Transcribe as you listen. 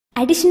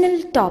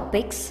Additional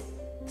topics,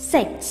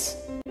 sets.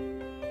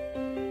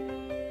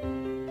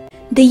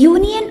 The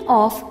union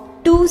of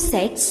two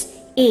sets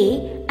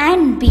A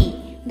and B,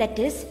 that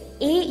is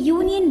A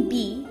union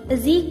B,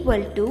 is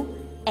equal to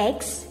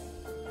X,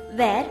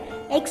 where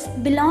X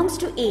belongs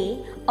to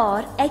A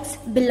or X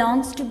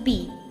belongs to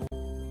B.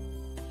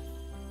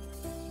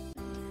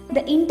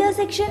 The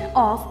intersection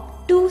of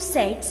two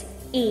sets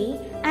A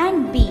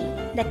and B,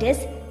 that is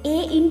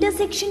A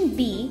intersection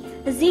B,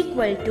 is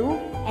equal to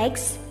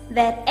X,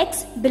 where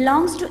X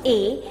belongs to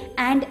A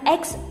and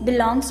X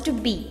belongs to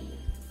B.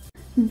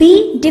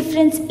 B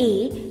difference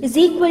A is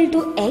equal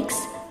to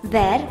X,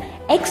 where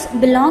X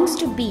belongs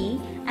to B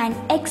and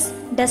X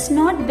does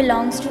not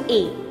belongs to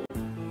A.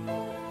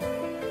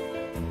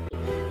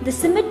 The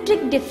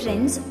symmetric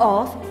difference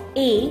of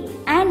A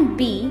and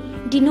B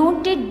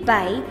denoted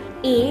by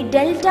A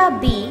delta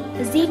B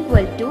is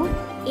equal to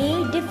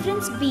A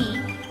difference B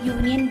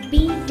union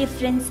B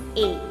difference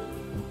A.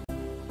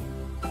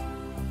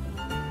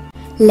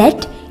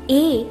 Let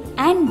A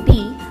and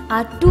B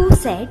are two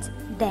sets,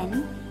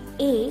 then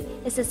A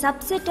is a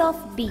subset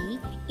of B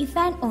if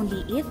and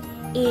only if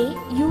A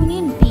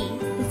union B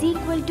is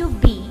equal to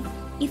B,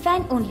 if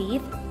and only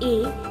if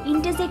A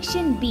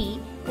intersection B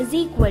is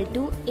equal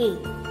to A.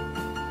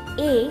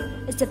 A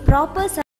is a proper